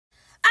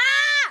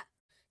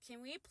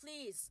Can we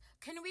please,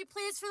 for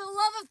the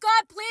love of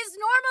God, please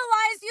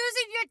normalize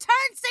using your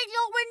turn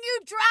signal when you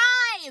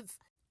drive?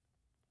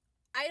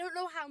 I don't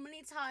know how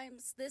many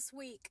times this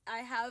week I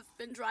have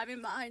been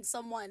driving behind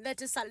someone that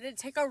decided to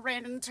take a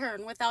random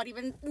turn without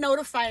even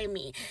notifying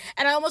me,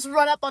 and I almost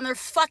run up on their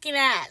fucking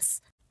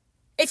ass.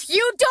 If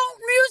you don't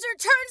use your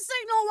turn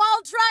signal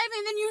while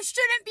driving, then you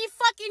shouldn't be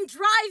fucking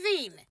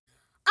driving.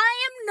 I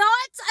am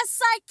not a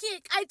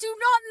psychic. I do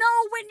not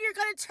know when you're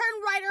going to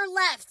turn right or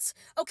left,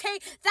 okay?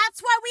 That's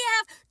why we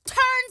have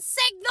turn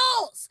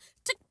signals.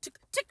 Tick,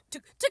 tick, tick,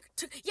 tick, tick,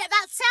 tick. Yeah,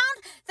 that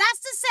sound, that's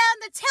the sound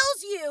that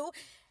tells you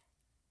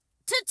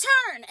to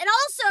turn, and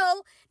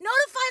also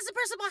notifies the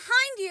person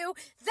behind you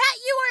that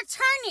you are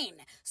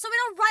turning, so we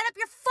don't ride up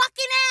your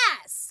fucking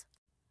ass.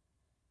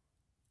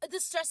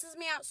 This stresses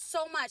me out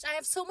so much. I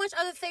have so much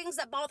other things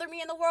that bother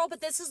me in the world, but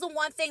this is the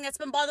one thing that's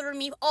been bothering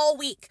me all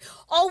week.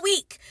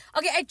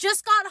 Okay, I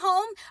just got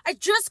home,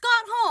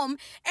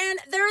 and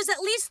there's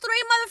at least 3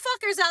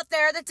 motherfuckers out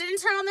there that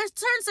didn't turn on their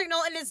turn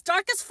signal, and it's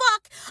dark as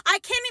fuck.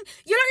 I can't even,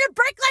 your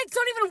brake lights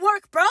don't even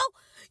work, bro.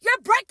 Your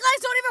brake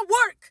lights don't even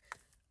work.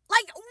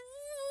 Like,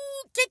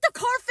 get the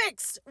car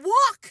fixed.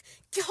 Walk.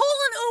 Call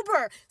an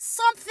Uber.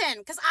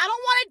 Something. Because I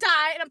don't want to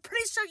die, and I'm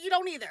pretty sure you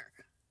don't either.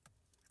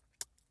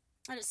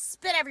 I just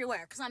spit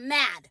everywhere because I'm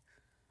mad.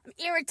 I'm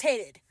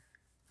irritated.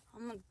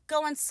 I'm going to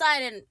go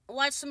inside and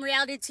watch some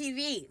reality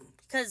TV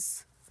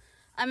because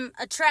I'm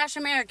a trash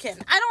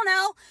American. I don't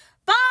know.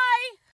 Bye.